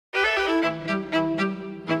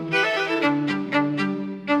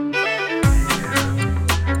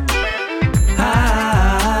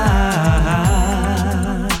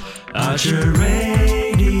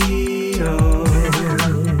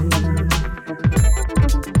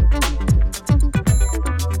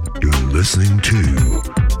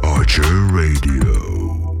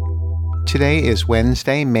Today is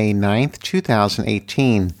Wednesday, May 9th,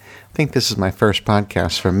 2018. I think this is my first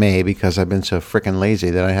podcast for May because I've been so frickin' lazy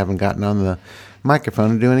that I haven't gotten on the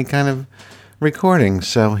microphone to do any kind of recording.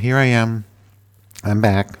 So here I am. I'm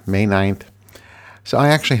back, May 9th. So I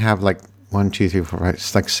actually have like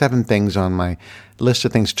 7 things on my list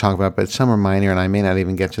of things to talk about, but some are minor and I may not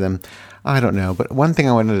even get to them. I don't know. But one thing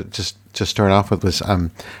I wanted to start off with was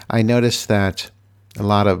I noticed that a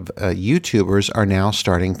lot of YouTubers are now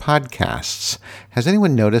starting podcasts. Has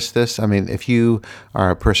anyone noticed this? I mean, if you are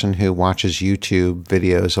a person who watches YouTube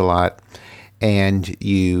videos a lot and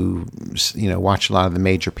you watch a lot of the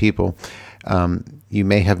major people, you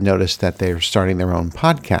may have noticed that they're starting their own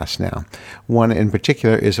podcast now. One in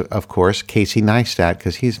particular is, of course, Casey Neistat,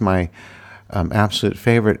 because he's my absolute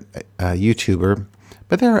favorite YouTuber.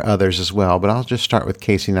 But there are others as well, but I'll just start with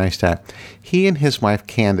Casey Neistat. He and his wife,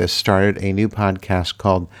 Candace, started a new podcast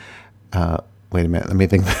called, wait a minute, let me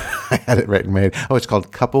think. I had it written. It's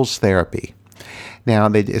called Couples Therapy.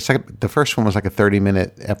 Now, it's like the first one was like a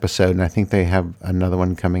 30-minute episode, and I think they have another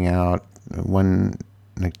one coming out, one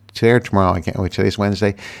like today or tomorrow. I can't wait. Today's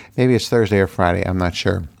Wednesday. Maybe it's Thursday or Friday. I'm not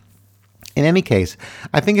sure. In any case,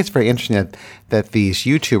 I think it's very interesting that these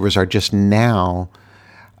YouTubers are just now,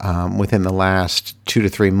 within the last 2 to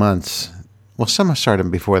 3 months, well, some have started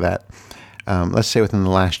before that, let's say within the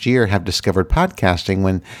last year, have discovered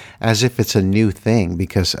podcasting as if it's a new thing.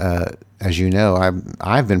 Because, as you know,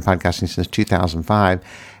 I've been podcasting since 2005,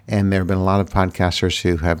 and there have been a lot of podcasters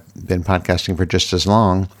who have been podcasting for just as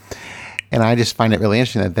long. And I just find it really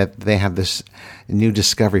interesting that they have this new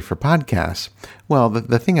discovery for podcasts. Well,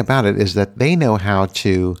 the thing about it is that they know how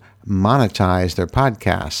to monetize their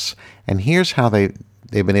podcasts. And here's how they've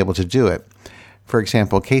been able to do it. For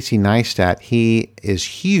example, Casey Neistat, he is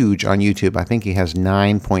huge on YouTube. I think he has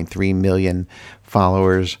 9.3 million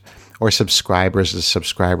followers or subscribers on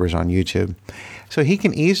YouTube. So he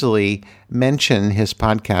can easily mention his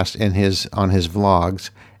podcast on his vlogs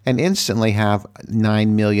and instantly have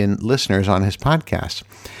 9 million listeners on his podcast.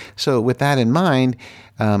 So with that in mind,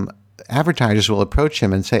 advertisers will approach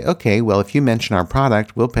him and say, okay, well, if you mention our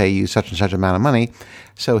product, we'll pay you such and such amount of money.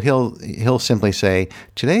 So he'll simply say,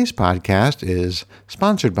 today's podcast is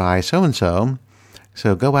sponsored by so-and-so.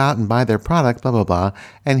 So go out and buy their product, blah, blah, blah.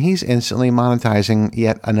 And he's instantly monetizing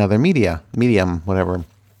yet another medium, whatever.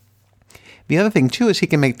 The other thing, too, is he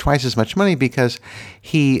can make twice as much money because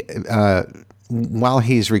while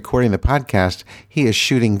he's recording the podcast, he is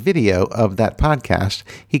shooting video of that podcast.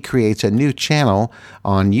 He creates a new channel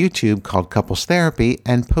on YouTube called Couples Therapy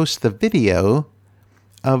and posts the video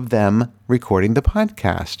of them recording the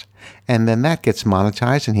podcast. And then that gets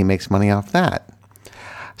monetized and he makes money off that.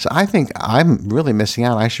 So I think I'm really missing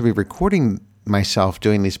out. I should be recording myself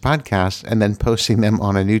doing these podcasts and then posting them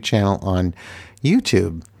on a new channel on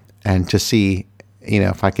YouTube and to see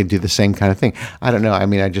if I could do the same kind of thing. I don't know. I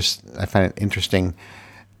mean, I find it interesting.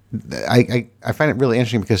 I find it really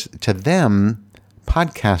interesting because to them,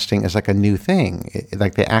 podcasting is like a new thing.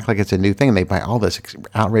 Like they act like it's a new thing. They buy all this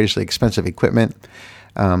outrageously expensive equipment.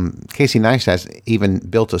 Casey Neistat even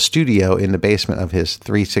built a studio in the basement of his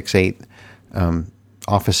 368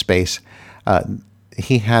 office space.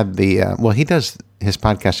 He had he does his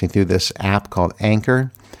podcasting through this app called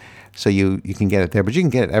Anchor. So you can get it there, but you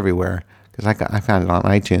can get it everywhere. Because I found it on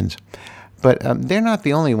iTunes. But they're not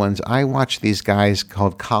the only ones. I watch these guys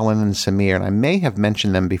called Colin and Samir, and I may have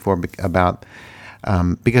mentioned them before because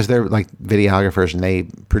they're like videographers and they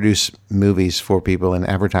produce movies for people and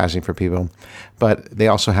advertising for people. But they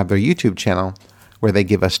also have their YouTube channel where they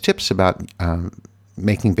give us tips about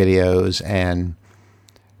making videos, and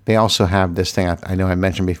they also have this thing I know I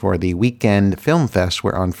mentioned before, the Weekend Film Fest,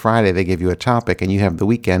 where on Friday they give you a topic and you have the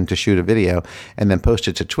weekend to shoot a video and then post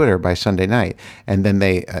it to Twitter by Sunday night. And then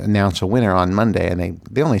they announce a winner on Monday, and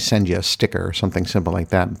they only send you a sticker or something simple like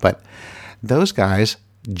that. But those guys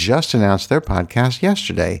just announced their podcast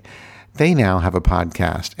yesterday. They now have a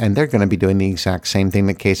podcast, and they're going to be doing the exact same thing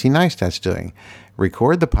that Casey Neistat's doing.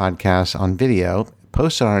 Record the podcast on video,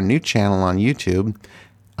 post it on a new channel on YouTube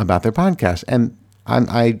about their podcast. And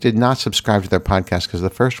I did not subscribe to their podcast because the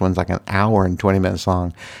first one's like an hour and 20 minutes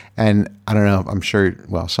long. And I don't know, I'm sure,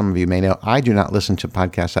 well, some of you may know, I do not listen to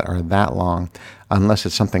podcasts that are that long unless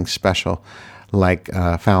it's something special like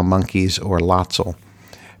Foul Monkeys or Lotzel,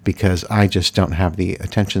 because I just don't have the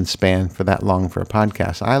attention span for that long for a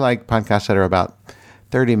podcast. I like podcasts that are about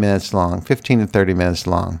 30 minutes long, 15 to 30 minutes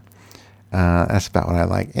long. That's about what I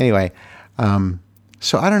like. Anyway,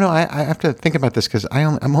 so I don't know. I have to think about this because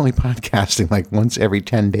I'm only podcasting like once every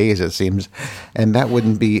 10 days, it seems. And that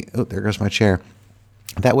wouldn't be, oh, there goes my chair.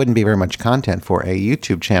 That wouldn't be very much content for a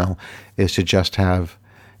YouTube channel, is to just have,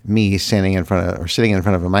 me sitting in front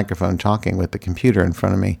of a microphone talking with the computer in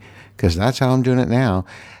front of me, because that's how I'm doing it now.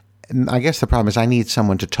 And I guess the problem is I need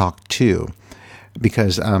someone to talk to,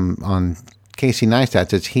 because on Casey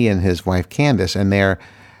Neistat's, it's he and his wife Candace, and they're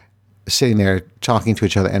sitting there talking to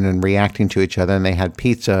each other and then reacting to each other, and they had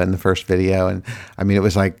pizza in the first video, and I mean, it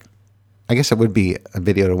was like, I guess it would be a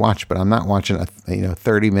video to watch, but I'm not watching a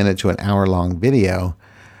 30-minute to an hour-long video.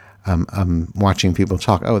 I'm watching people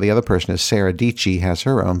talk. Oh, the other person is Sarah Dietschy, has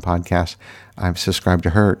her own podcast. I've subscribed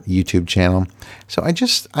to her YouTube channel. So I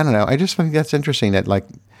don't know. I just think that's interesting that, like,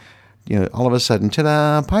 all of a sudden,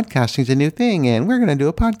 ta-da, podcasting's a new thing, and we're going to do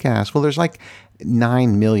a podcast. Well, there's like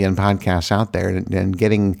 9 million podcasts out there, and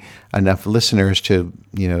getting enough listeners to,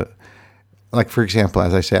 like, for example,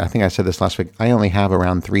 as I say, I think I said this last week, I only have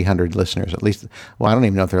around 300 listeners, at least. Well, I don't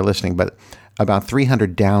even know if they're listening, but about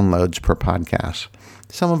 300 downloads per podcast.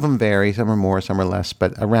 Some of them vary, some are more, some are less,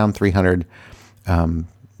 but around 300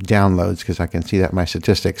 downloads, because I can see that in my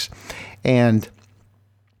statistics. And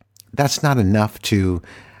that's not enough to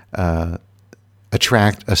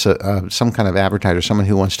attract some kind of advertiser, someone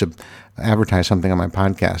who wants to advertise something on my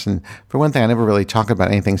podcast. And for one thing, I never really talk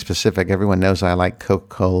about anything specific. Everyone knows I like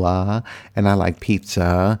Coca-Cola, and I like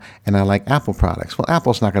pizza, and I like Apple products. Well,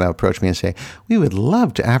 Apple's not going to approach me and say, we would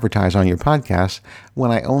love to advertise on your podcast,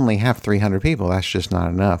 when I only have 300 people. That's just not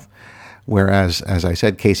enough. Whereas, as I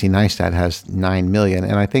said, Casey Neistat has 9 million,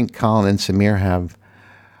 and I think Colin and Samir have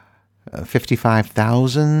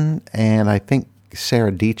 55,000, and I think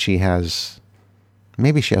Sarah Dietschy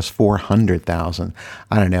maybe she has 400,000.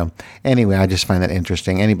 I don't know. Anyway, I just find that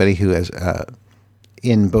interesting. Anybody who is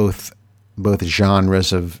in both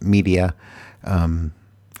genres of media, I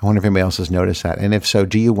wonder if anybody else has noticed that. And if so,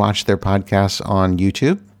 do you watch their podcasts on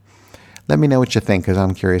YouTube? Let me know what you think, because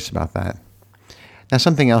I'm curious about that. Now,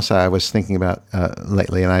 something else I was thinking about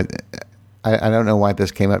lately, and I don't know why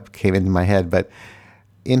this came into my head, but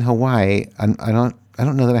in Hawaii, I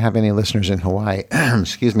don't know that I have any listeners in Hawaii,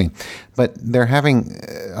 excuse me, but they're having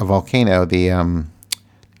a volcano, the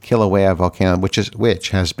Kilauea volcano, which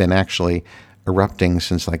has been actually erupting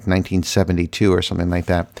since like 1972 or something like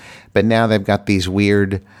that. But now they've got these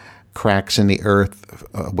weird cracks in the earth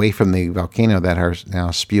away from the volcano that are now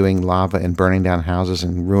spewing lava and burning down houses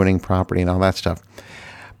and ruining property and all that stuff.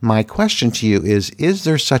 My question to you is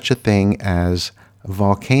there such a thing as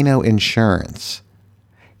volcano insurance?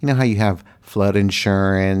 You know how you have flood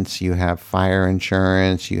insurance, you have fire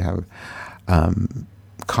insurance, you have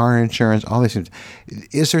car insurance, all these things.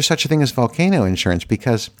 Is there such a thing as volcano insurance?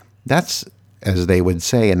 Because that's, as they would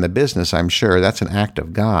say in the business, I'm sure, that's an act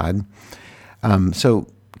of God. So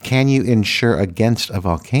can you insure against a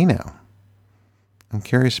volcano? I'm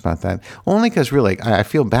curious about that. Only because really, I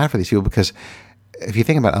feel bad for these people, because if you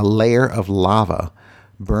think about a layer of lava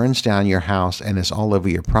burns down your house and is all over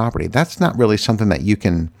your property, that's not really something that you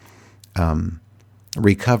can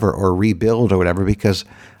recover or rebuild or whatever, because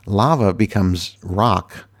lava becomes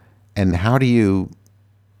rock. And how do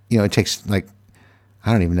it takes like,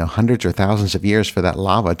 I don't even know, hundreds or thousands of years for that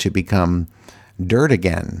lava to become dirt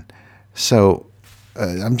again. So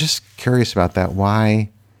I'm just curious about that. Why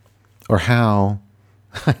or how?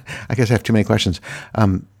 I guess I have too many questions.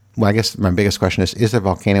 Well, I guess my biggest question is there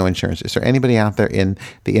volcano insurance? Is there anybody out there in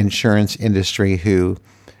the insurance industry who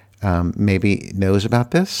maybe knows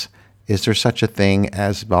about this? Is there such a thing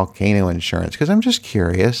as volcano insurance? Because I'm just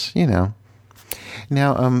curious, Now,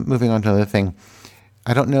 moving on to another thing.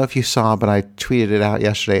 I don't know if you saw, but I tweeted it out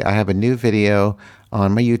yesterday. I have a new video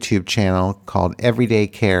on my YouTube channel called Everyday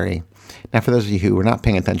Carry. Now, for those of you who are not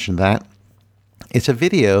paying attention to that, it's a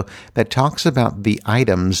video that talks about the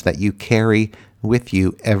items that you carry with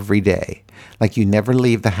you every day. Like, you never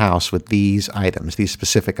leave the house with these items, these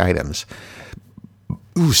specific items.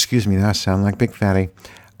 Ooh, excuse me, that sounds like Big Fatty.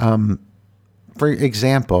 For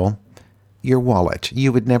example, your wallet.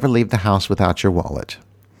 You would never leave the house without your wallet.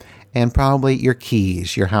 And probably your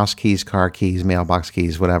keys, your house keys, car keys, mailbox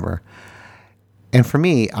keys, whatever. And for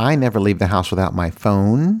me, I never leave the house without my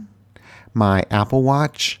phone, my Apple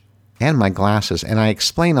Watch, and my glasses. And I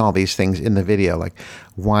explain all these things in the video. Like,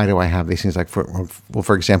 why do I have these things? Like,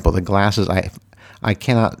 for example, the glasses, I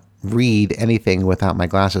cannot read anything without my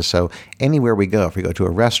glasses. So anywhere we go, if we go to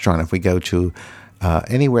a restaurant, if we go to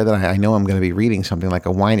anywhere that I know I'm going to be reading something like a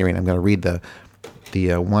winery and I'm going to read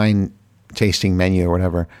the wine tasting menu or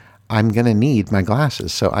whatever, I'm going to need my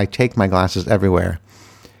glasses. So I take my glasses everywhere.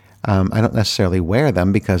 I don't necessarily wear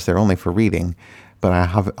them because they're only for reading, but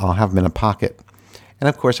I'll have them in a pocket. And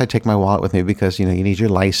of course, I take my wallet with me because, you need your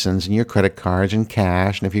license and your credit cards and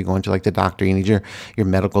cash. And if you're going to like the doctor, you need your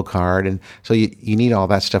medical card. And so you need all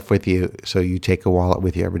that stuff with you. So you take a wallet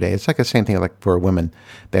with you every day. It's like the same thing like for women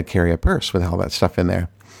that carry a purse with all that stuff in there.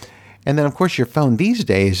 And then, of course, your phone these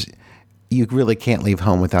days, you really can't leave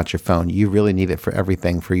home without your phone. You really need it for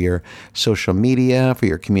everything, for your social media, for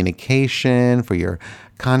your communication, for your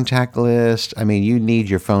contact list. I mean, you need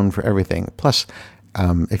your phone for everything. Plus,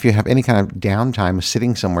 if you have any kind of downtime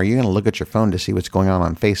sitting somewhere, you're going to look at your phone to see what's going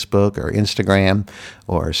on Facebook or Instagram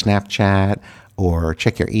or Snapchat or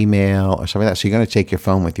check your email or something like that. So you're going to take your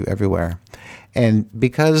phone with you everywhere. And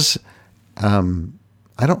because I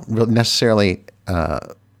don't really necessarily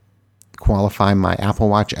qualify my Apple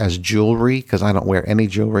Watch as jewelry, because I don't wear any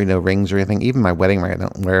jewelry, no rings or anything. Even my wedding ring, I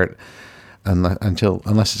don't wear it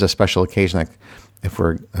unless it's a special occasion, like if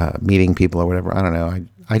we're meeting people or whatever. I don't know.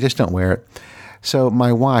 I just don't wear it. So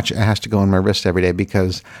my watch has to go on my wrist every day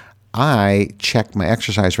because I check my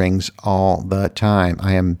exercise rings all the time.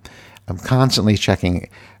 I'm constantly checking.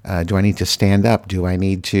 Do I need to stand up? Do I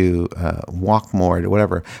need to walk more?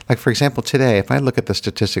 Whatever. Like, for example, today, if I look at the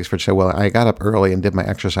statistics for today, well, I got up early and did my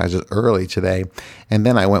exercises early today, and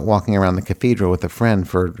then I went walking around the cathedral with a friend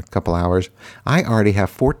for a couple hours. I already have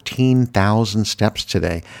 14,000 steps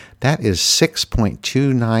today. That is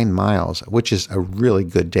 6.29 miles, which is a really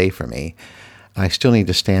good day for me. I still need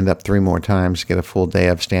to stand up 3 more times to get a full day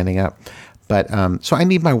of standing up. But so I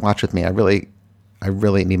need my watch with me. I really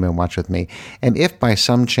need my watch with me. And if by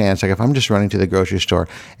some chance, like if I'm just running to the grocery store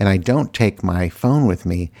and I don't take my phone with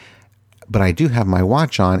me, but I do have my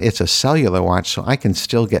watch on, it's a cellular watch, so I can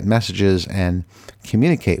still get messages and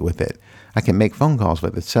communicate with it. I can make phone calls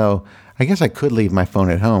with it. So I guess I could leave my phone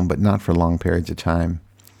at home, but not for long periods of time.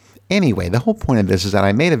 Anyway, the whole point of this is that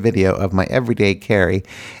I made a video of my everyday carry,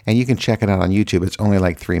 and you can check it out on YouTube. It's only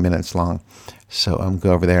like 3 minutes long. So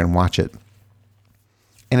go over there and watch it.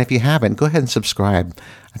 And if you haven't, go ahead and subscribe.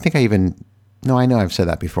 I know I've said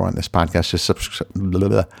that before on this podcast,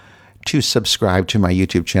 to subscribe to my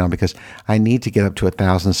YouTube channel because I need to get up to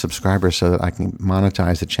 1,000 subscribers so that I can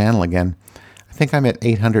monetize the channel again. I think I'm at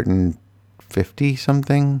 850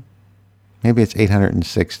 something. Maybe it's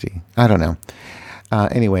 860. I don't know.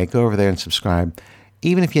 Anyway, go over there and subscribe.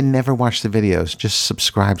 Even if you never watch the videos, just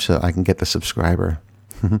subscribe so that I can get the subscriber.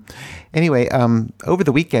 Anyway, over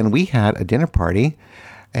the weekend, we had a dinner party.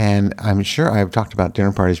 And I'm sure I've talked about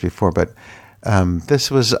dinner parties before, but this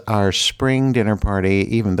was our spring dinner party,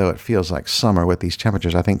 even though it feels like summer with these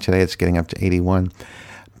temperatures. I think today it's getting up to 81.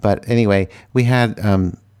 But anyway, we had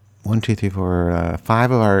 5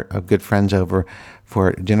 of our good friends over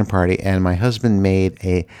for a dinner party, and my husband made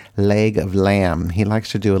a leg of lamb. He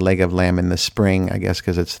likes to do a leg of lamb in the spring, I guess,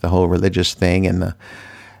 because it's the whole religious thing and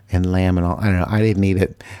lamb and all. I don't know. I didn't eat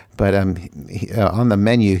it, but on the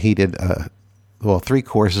menu he did 3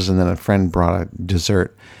 courses, and then a friend brought a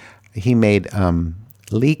dessert. He made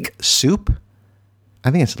leek soup.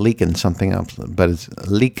 I think it's leek and something else, but it's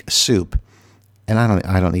leek soup. And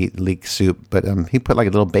I don't eat leek soup, but he put like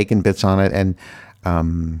little bacon bits on it, and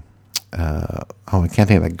I can't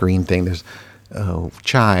think of that green thing. There's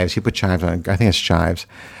chives. He put chives on it. I think it's chives.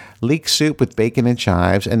 Leek soup with bacon and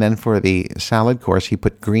chives, and then for the salad course, he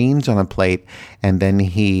put greens on a plate, and then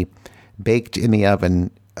he baked in the oven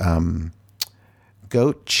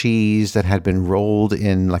goat cheese that had been rolled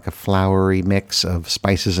in like a floury mix of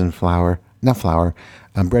spices and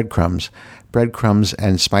breadcrumbs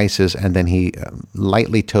and spices, and then he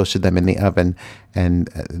lightly toasted them in the oven,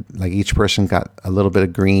 and like each person got a little bit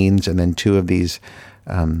of greens and then 2 of these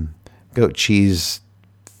goat cheese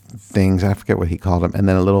things. I forget what he called them, and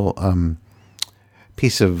then a little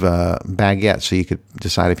piece of baguette, so you could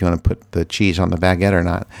decide if you want to put the cheese on the baguette or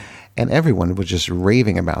not. And everyone was just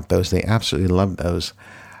raving about those. They absolutely loved those.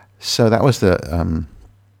 So that was the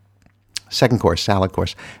second course, salad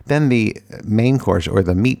course. Then the main course, or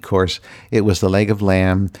the meat course, it was the leg of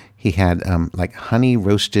lamb. He had like honey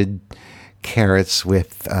roasted carrots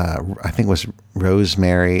with, I think it was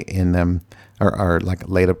rosemary in them, or like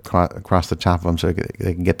laid across the top of them so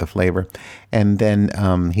they can get the flavor. And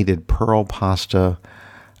then he did pearl pasta.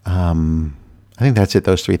 I think that's it,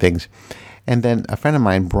 those 3 things. And then a friend of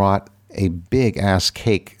mine brought a big-ass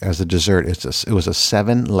cake as a dessert. It was a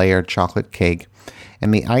 7-layer chocolate cake,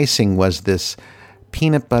 and the icing was this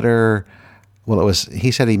peanut butter. Well, he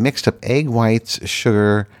said he mixed up egg whites,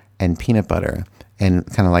 sugar, and peanut butter, and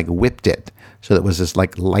kind of like whipped it. So it was this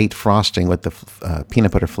like light frosting with the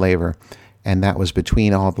peanut butter flavor, and that was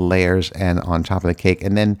between all the layers and on top of the cake.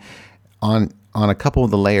 And then on a couple of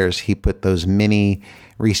the layers, he put those mini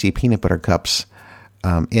Reese peanut butter cups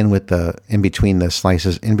in between the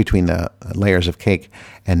slices, in between the layers of cake,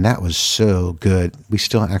 and that was so good. We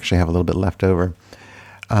still actually have a little bit left over.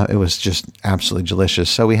 It was just absolutely delicious.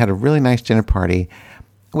 So we had a really nice dinner party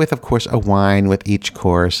with, of course, a wine with each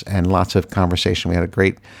course and lots of conversation. We had a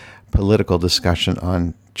great political discussion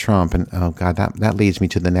on Trump, and oh God, that leads me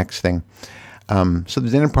to the next thing. So the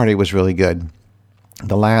dinner party was really good.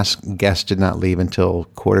 The last guest did not leave until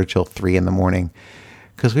 2:45 in the morning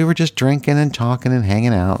because we were just drinking and talking and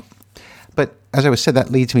hanging out. But as I said, that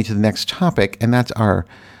leads me to the next topic, and that's our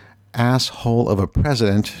asshole of a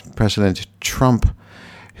president, President Trump,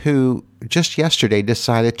 who just yesterday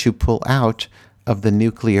decided to pull out of the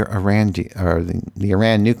nuclear Iran the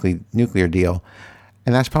Iran nuclear deal,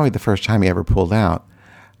 and that's probably the first time he ever pulled out.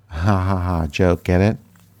 Ha ha ha! Joke, get it?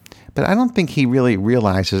 But I don't think he really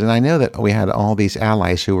realizes, and I know that we had all these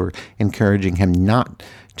allies who were encouraging him not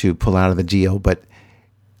to pull out of the deal. But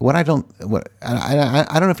I don't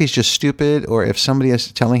know if he's just stupid or if somebody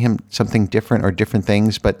is telling him something different or different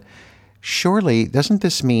things. But surely, doesn't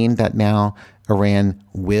this mean that now Iran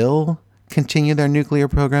will continue their nuclear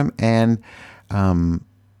program and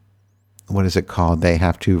what is it called? They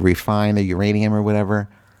have to refine the uranium or whatever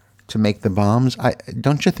to make the bombs.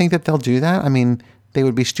 Don't you think that they'll do that? I mean, they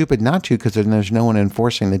would be stupid not to because there's no one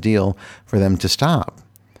enforcing the deal for them to stop.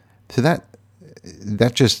 So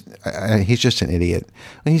he's just an idiot.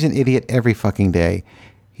 He's an idiot every fucking day.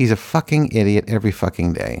 He's a fucking idiot every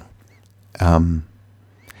fucking day.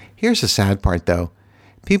 Here's the sad part, though.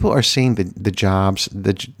 People are seeing the jobs,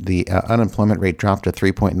 the unemployment rate drop to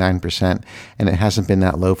 3.9%, and it hasn't been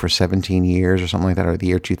that low for 17 years or something like that, or the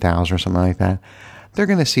year 2000 or something like that. They're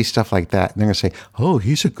going to see stuff like that, and they're going to say, oh,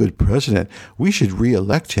 he's a good president. We should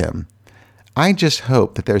reelect him. I just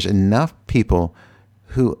hope that there's enough people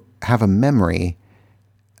who have a memory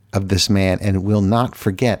of this man and will not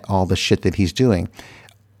forget all the shit that he's doing.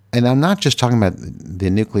 And I'm not just talking about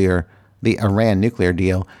the Iran nuclear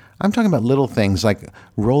deal. I'm talking about little things like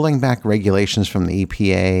rolling back regulations from the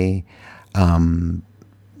EPA,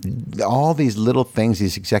 all these little things,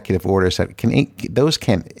 these executive orders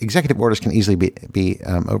executive orders can easily be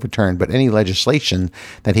overturned. But any legislation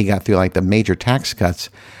that he got through, like the major tax cuts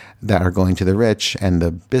that are going to the rich and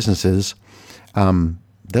the businesses,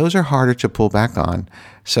 those are harder to pull back on.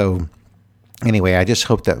 So anyway, I just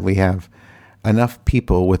hope that we have enough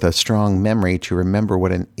people with a strong memory to remember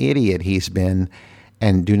what an idiot he's been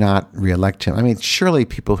and do not reelect him. I mean, surely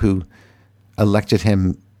people who elected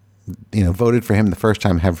him, voted for him the first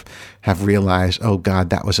time have realized, oh God,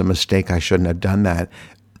 that was a mistake. I shouldn't have done that.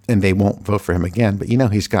 And they won't vote for him again. But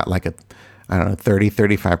he's got like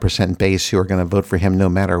 35% base who are going to vote for him no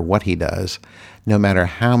matter what he does, no matter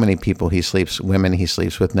how many people women he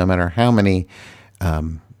sleeps with, no matter how many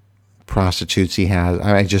prostitutes he has.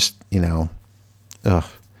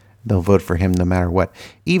 They'll vote for him no matter what.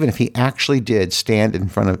 Even if he actually did stand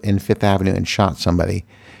in Fifth Avenue and shot somebody,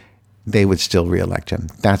 they would still reelect him.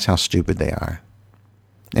 That's how stupid they are.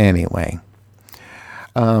 Anyway,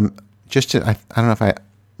 I don't know if I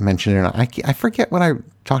mentioned it or not. I forget what I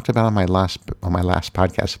talked about on my last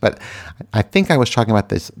podcast, but I think I was talking about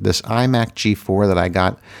this iMac G4 that I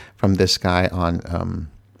got from this guy on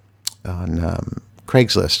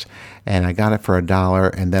Craigslist, and I got it for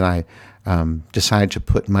 $1, and then I decided to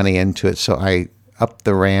put money into it, so I upped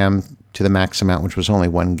the RAM to the max amount, which was only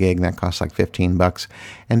 1 gig, and that cost like $15.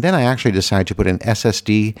 And then I actually decided to put an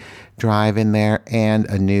SSD drive in there and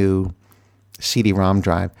a new CD-ROM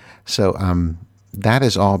drive. So that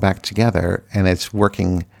is all back together, and it's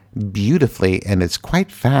working beautifully, and it's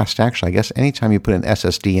quite fast, actually. I guess anytime you put an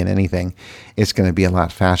SSD in anything, it's going to be a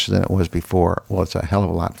lot faster than it was before. Well, it's a hell of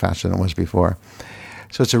a lot faster than it was before.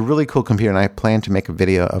 So it's a really cool computer, and I plan to make a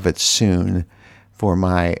video of it soon for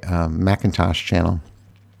my Macintosh channel.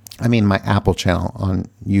 My Apple channel on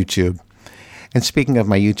YouTube. And speaking of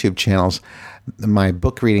my YouTube channels, my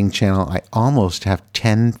book reading channel, I almost have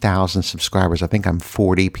 10,000 subscribers. I think I'm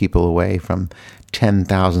 40 people away from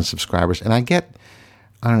 10,000 subscribers. And I get,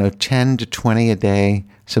 10 to 20 a day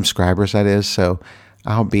subscribers, that is. So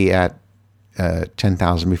I'll be at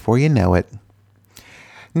 10,000 before you know it.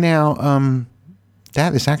 Now,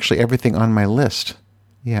 that is actually everything on my list.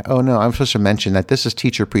 Yeah. Oh, no, I'm supposed to mention that this is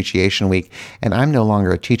Teacher Appreciation Week, and I'm no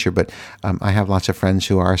longer a teacher, but I have lots of friends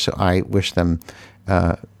who are, so I wish them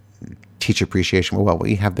teacher appreciation. Well,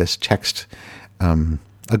 we have this text, a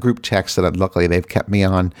group text that luckily they've kept me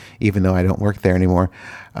on, even though I don't work there anymore.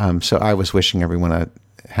 So I was wishing everyone a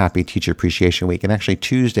happy Teacher Appreciation Week, and actually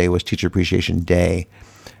Tuesday was Teacher Appreciation Day.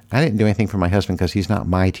 I didn't do anything for my husband because he's not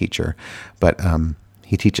my teacher, but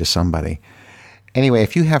he teaches somebody. Anyway,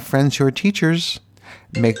 if you have friends who are teachers,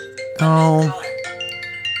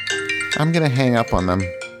 I'm going to hang up on them.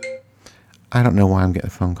 I don't know why I'm getting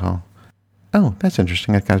a phone call. Oh, that's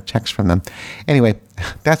interesting. I got a text from them. Anyway,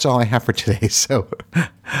 that's all I have for today. So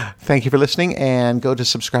thank you for listening, and go to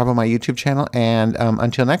subscribe on my YouTube channel. And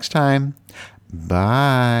until next time,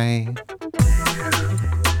 bye.